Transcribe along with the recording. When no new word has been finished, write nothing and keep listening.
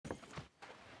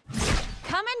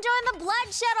Come and join the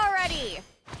bloodshed already!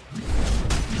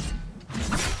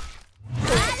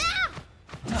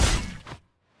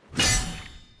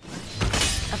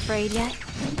 Afraid yet?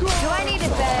 Do I need to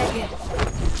beg?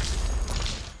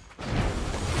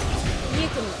 You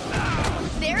can...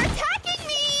 They're attacking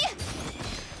me!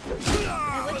 I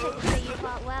wish I could say you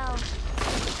fought well.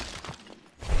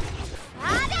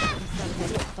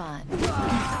 Something fun.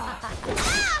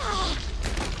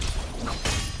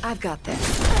 I've got this.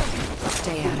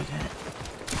 Stay out of it.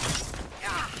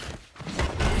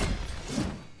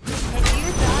 And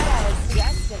you thought I was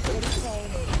just a pretty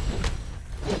face.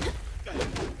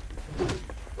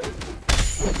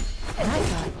 And I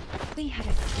thought we had a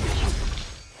future.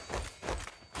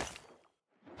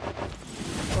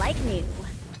 Like new.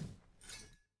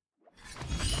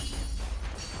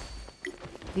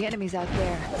 The enemy's out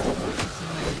there.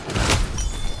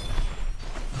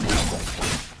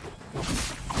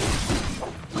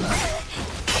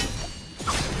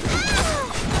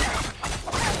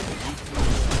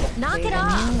 Knock it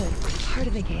off! It's part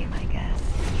of the game, I guess.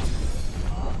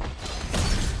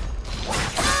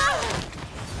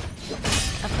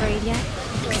 Afraid yet?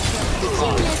 Did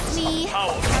you miss me? Come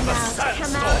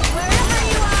out, wherever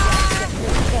you are!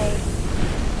 Okay.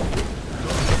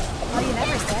 Well, you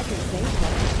never said you're safe.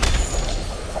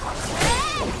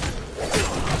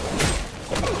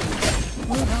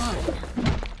 Move on.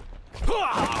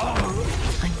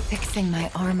 I'm fixing my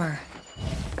armor.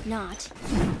 Not.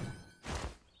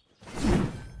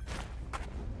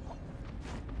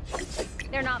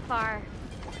 They're not far.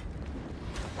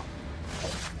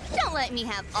 Don't let me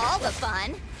have all the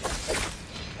fun.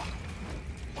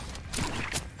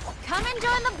 Come and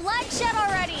join the bloodshed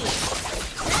already!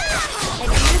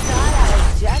 And you thought I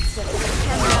was just a...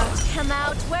 Come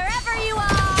out, wherever you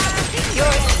are!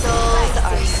 Your souls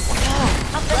are so...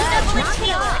 A benevolent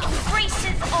healer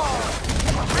embraces all!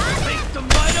 Face the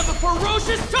might of a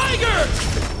ferocious tiger!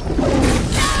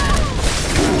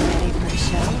 Ready for a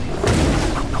show?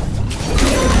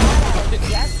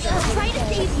 I'll try to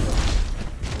save you!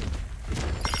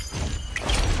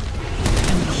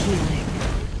 I'm healing.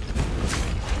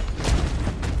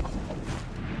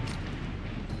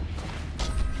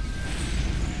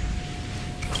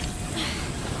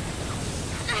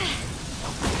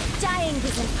 Dying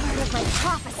isn't part of my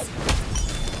prophecy.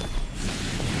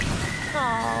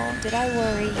 Oh, did I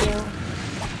worry you?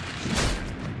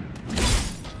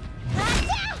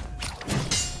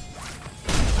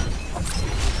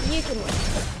 You can win.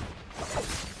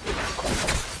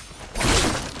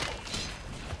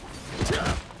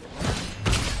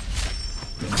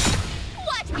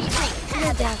 Watch me wreak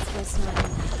havoc! That was not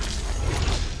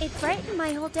enough. It brightened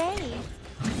my whole day.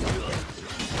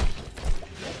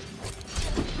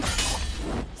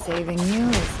 Saving you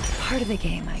is part of the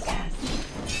game, I guess.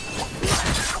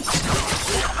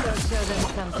 Go show them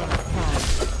something fun.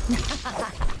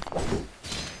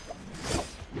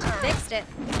 Fixed it.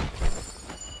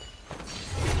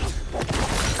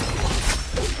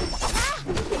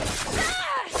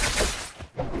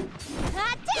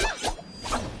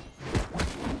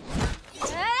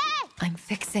 I'm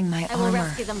fixing my I will armor.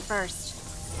 rescue them first.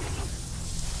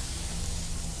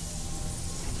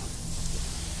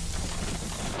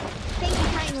 Thank you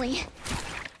kindly. Hey,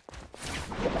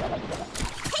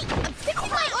 I'm fixing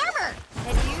my armor!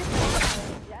 And you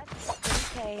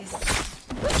just in case.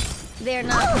 They're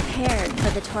not prepared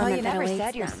for the Well, torment you that never awaits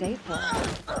said you're them. safe for.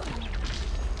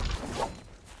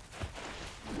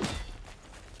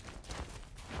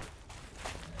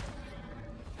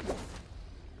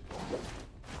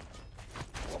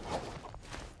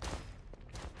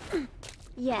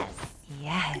 Yes.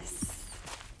 Yes.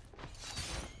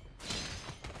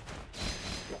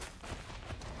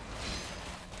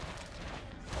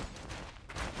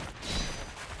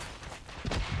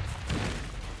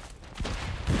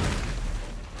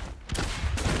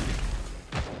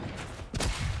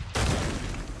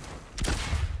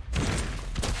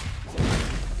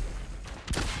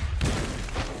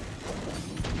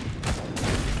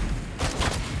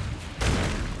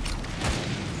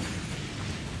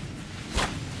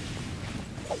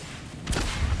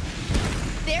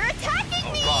 They're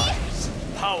attacking me! Arise,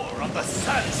 power of the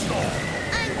sandstorm!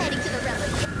 I'm heading to the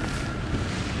relic.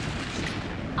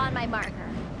 On my marker.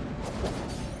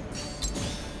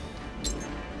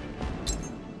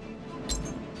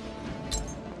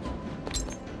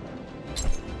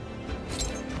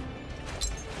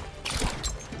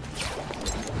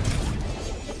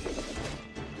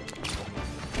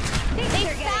 They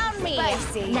found me!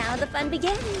 spicy. Now the fun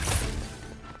begins.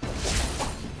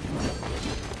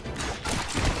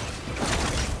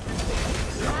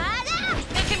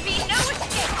 There can be no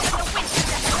escape from the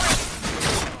winter.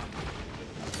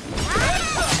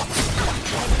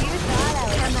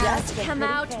 Come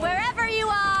out wherever you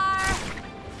are!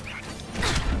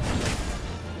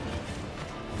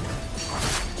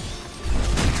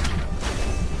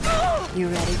 You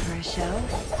ready for a show?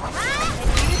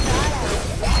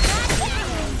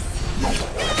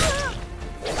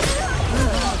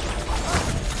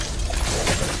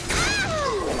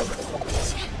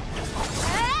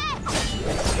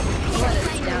 What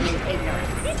is down in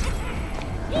ignorance?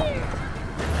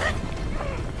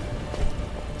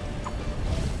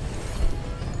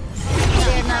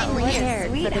 They're not prepared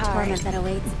for the sweetheart. torment that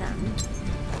awaits them.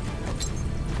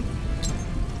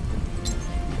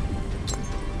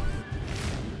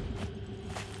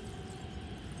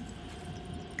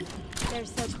 They're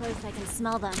so close I can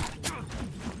smell them.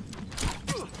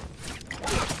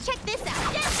 Check this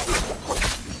out!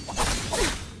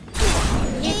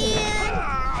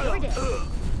 Yeah! You're dead.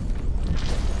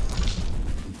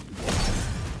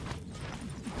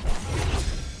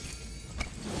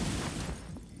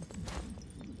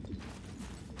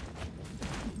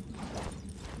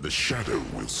 The shadow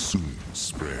will soon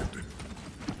spread.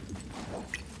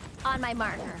 On my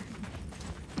marker.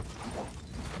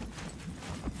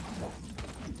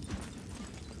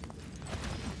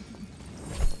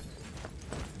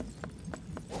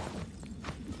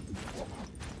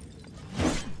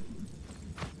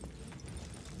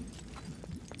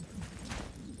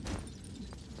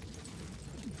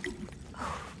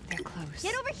 They're close.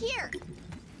 Get over here!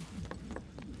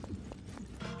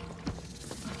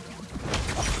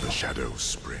 The shadow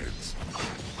spreads.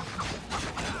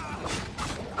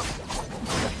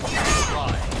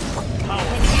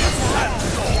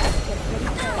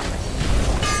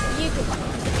 You can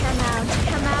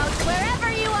come out wherever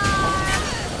you are!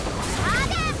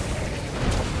 Aga!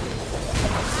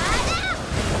 Aga!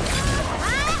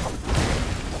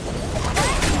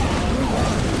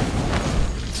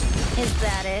 Is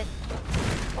that it?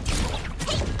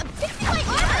 Hey, I'm fixing my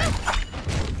armor!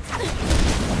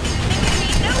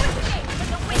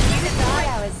 You thought I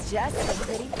was just a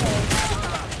pretty face.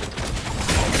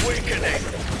 Awakening!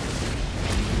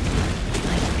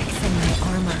 I'm fixing my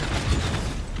armor.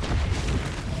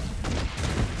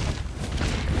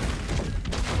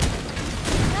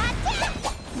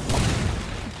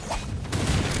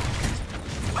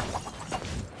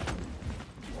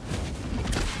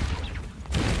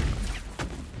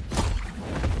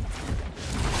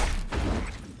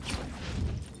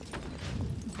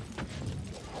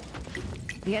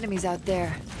 The enemy's out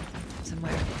there,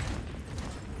 somewhere.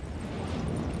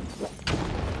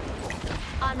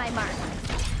 On my mark.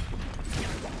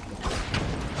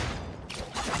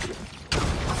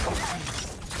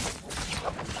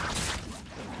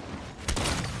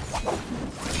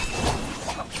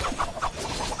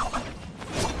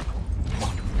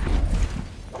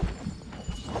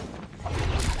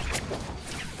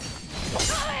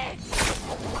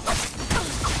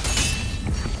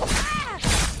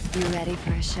 You ready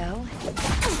for a show?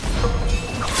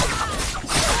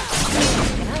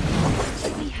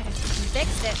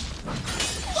 Fixed it.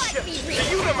 What be real?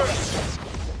 Universe!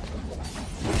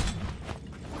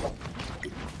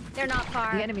 They're not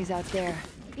far. The enemy's out there.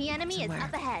 The enemy Somewhere. is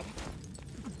up ahead.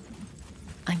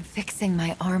 I'm fixing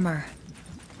my armor.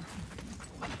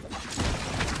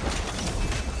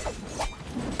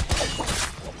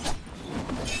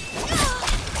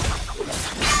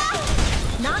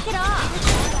 Knock it off!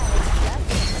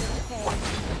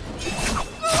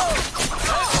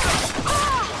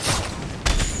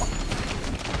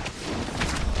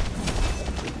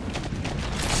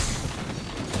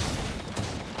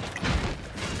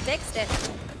 Fixed it.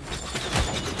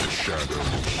 The shadow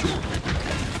will surely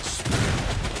begin to spread.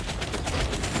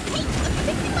 Hey, I'm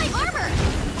fixing my armor!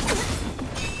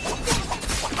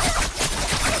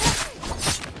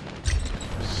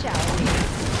 Shall we?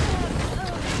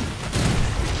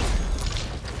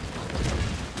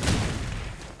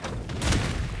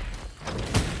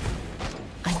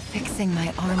 I'm fixing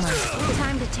my armor.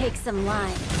 Time to take some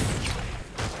lines.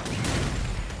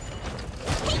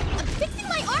 Hey, I'm fixing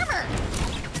my armor!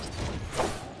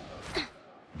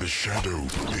 The shadow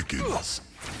begins.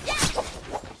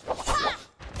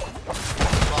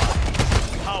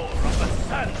 Power of a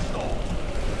sandstorm!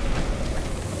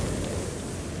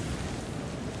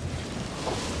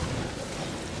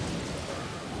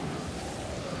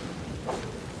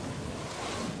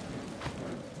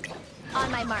 On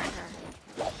my marker.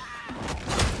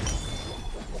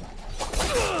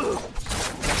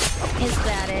 Is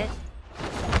that it?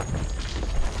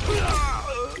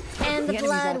 And the The enemy's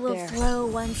blood out will there. flow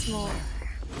once more.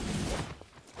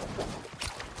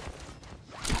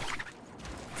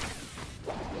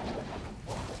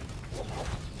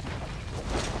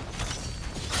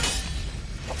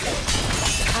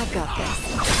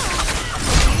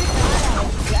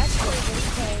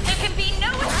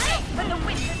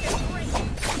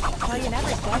 Well, you never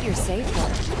said you're safe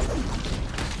word.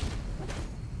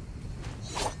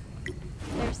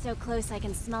 They're so close I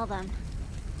can smell them.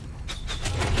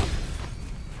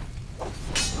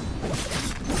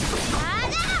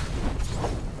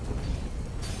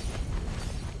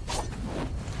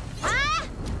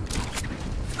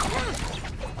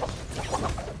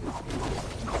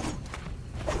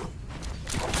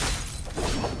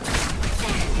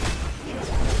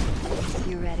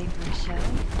 You ready for a show?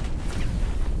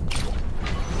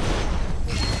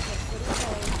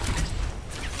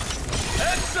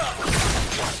 Heads up!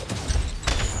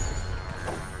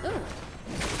 Ooh,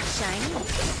 shiny.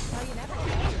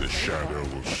 The shadow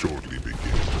will shortly begin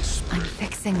to I'm spread.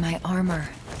 fixing my armor.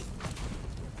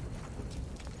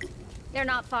 They're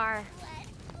not far.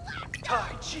 Tai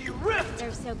Chi ripped!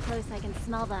 They're so close I can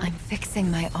smell them. I'm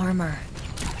fixing my armor.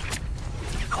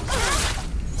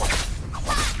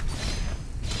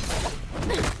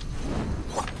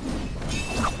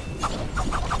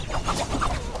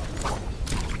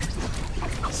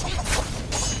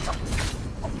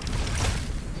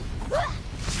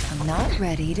 I'm not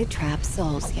ready to trap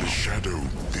souls The yet. shadow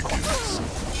thickens.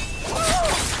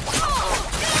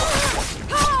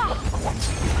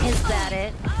 Is that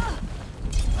it?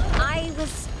 I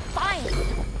was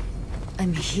fine.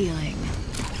 I'm healing.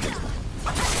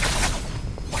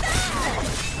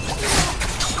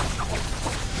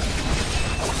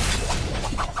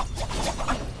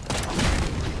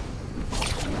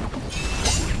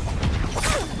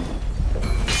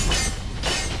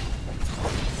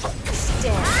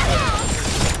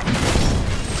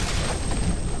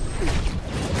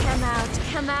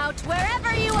 Come out,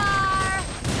 wherever you are!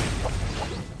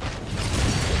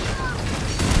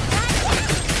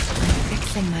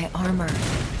 Fixing my armor.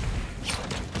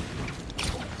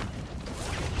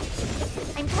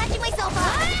 I'm catching myself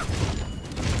up!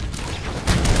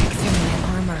 Fixing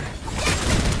my armor.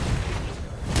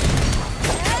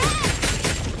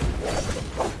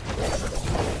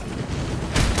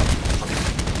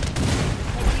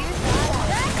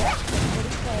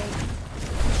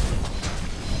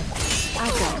 I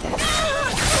got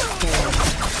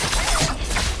this.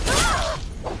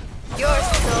 Your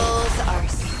souls are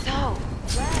so...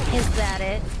 Is that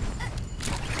it?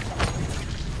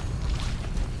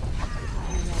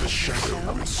 The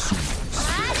shadow will soon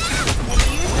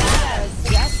You thought I was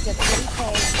just a pretty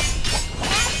face.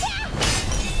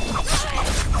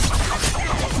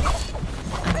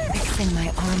 I'm fixing my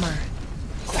armor.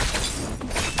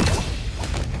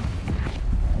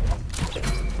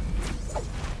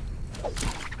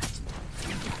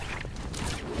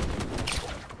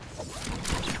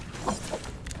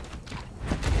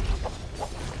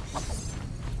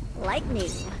 Lightning.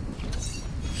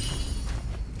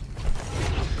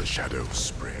 the shadow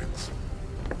spreads.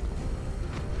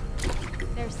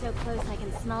 They're so close I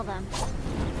can smell them.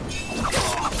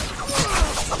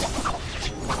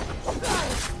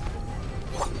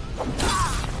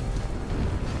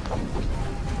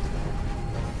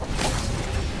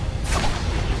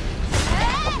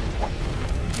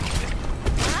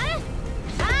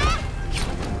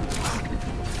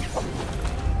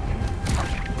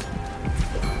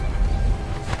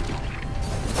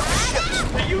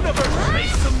 The universe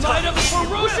makes the might of a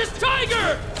ferocious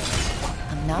tiger!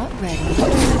 I'm not ready for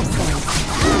themselves.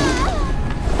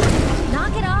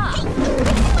 Knock it off!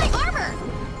 Fixing my armor!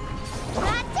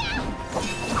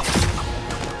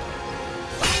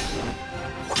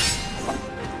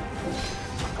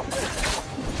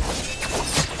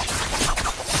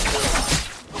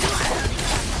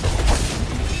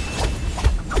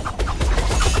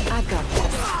 I've got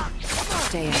this.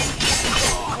 Stay in.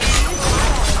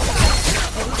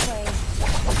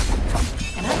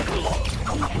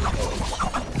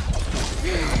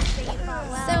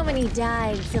 So many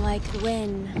died so I could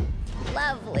win.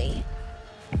 Lovely.